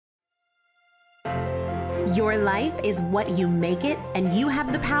Your life is what you make it, and you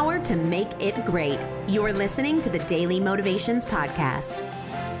have the power to make it great. You're listening to the Daily Motivations Podcast.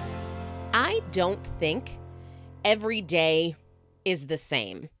 I don't think every day is the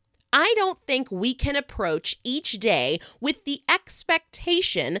same. I don't think we can approach each day with the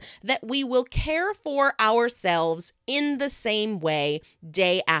expectation that we will care for ourselves in the same way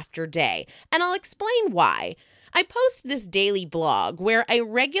day after day. And I'll explain why. I post this daily blog where I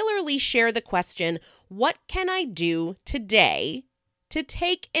regularly share the question, what can I do today to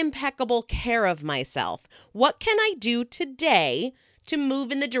take impeccable care of myself? What can I do today to move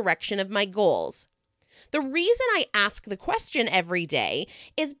in the direction of my goals? The reason I ask the question every day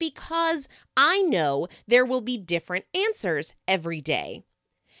is because I know there will be different answers every day.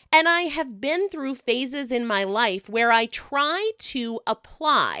 And I have been through phases in my life where I try to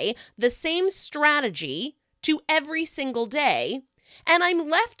apply the same strategy to every single day, and I'm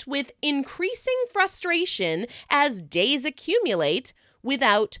left with increasing frustration as days accumulate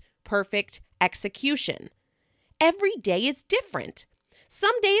without perfect execution. Every day is different.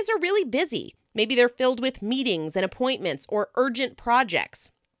 Some days are really busy. Maybe they're filled with meetings and appointments or urgent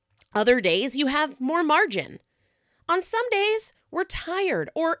projects. Other days you have more margin. On some days, we're tired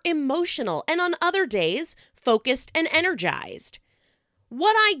or emotional, and on other days, focused and energized.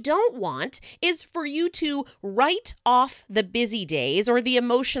 What I don't want is for you to write off the busy days or the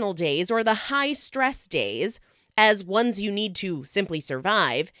emotional days or the high stress days as ones you need to simply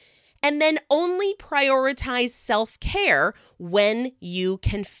survive, and then only prioritize self-care when you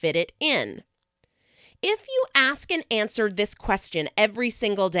can fit it in. If you ask and answer this question every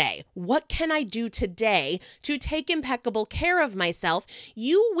single day, what can I do today to take impeccable care of myself?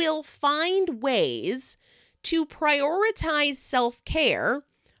 You will find ways to prioritize self-care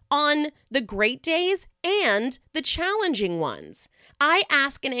on the great days and the challenging ones. I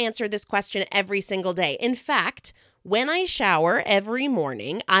ask and answer this question every single day. In fact, when I shower every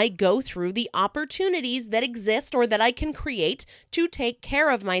morning, I go through the opportunities that exist or that I can create to take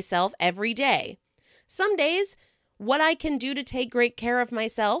care of myself every day. Some days, what I can do to take great care of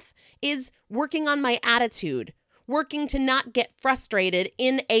myself is working on my attitude, working to not get frustrated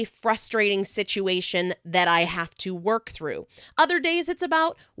in a frustrating situation that I have to work through. Other days, it's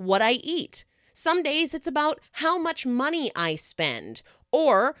about what I eat. Some days, it's about how much money I spend,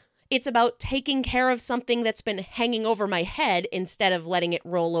 or it's about taking care of something that's been hanging over my head instead of letting it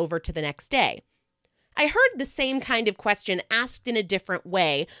roll over to the next day. I heard the same kind of question asked in a different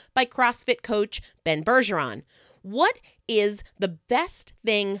way by CrossFit coach Ben Bergeron. What is the best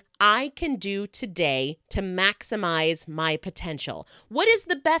thing I can do today to maximize my potential? What is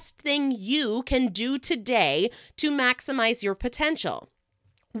the best thing you can do today to maximize your potential?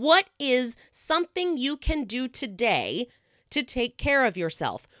 What is something you can do today to take care of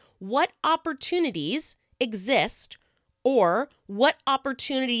yourself? What opportunities exist, or what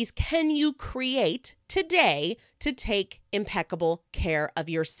opportunities can you create today to take impeccable care of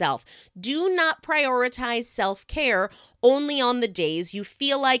yourself? Do not prioritize self-care only on the days you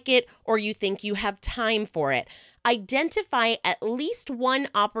feel like it or you think you have time for it. Identify at least one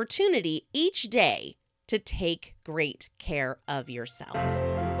opportunity each day to take great care of yourself.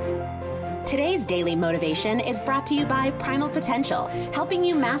 Today's daily motivation is brought to you by Primal Potential, helping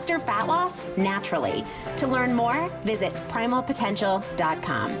you master fat loss naturally. To learn more, visit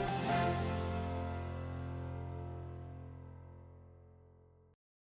primalpotential.com.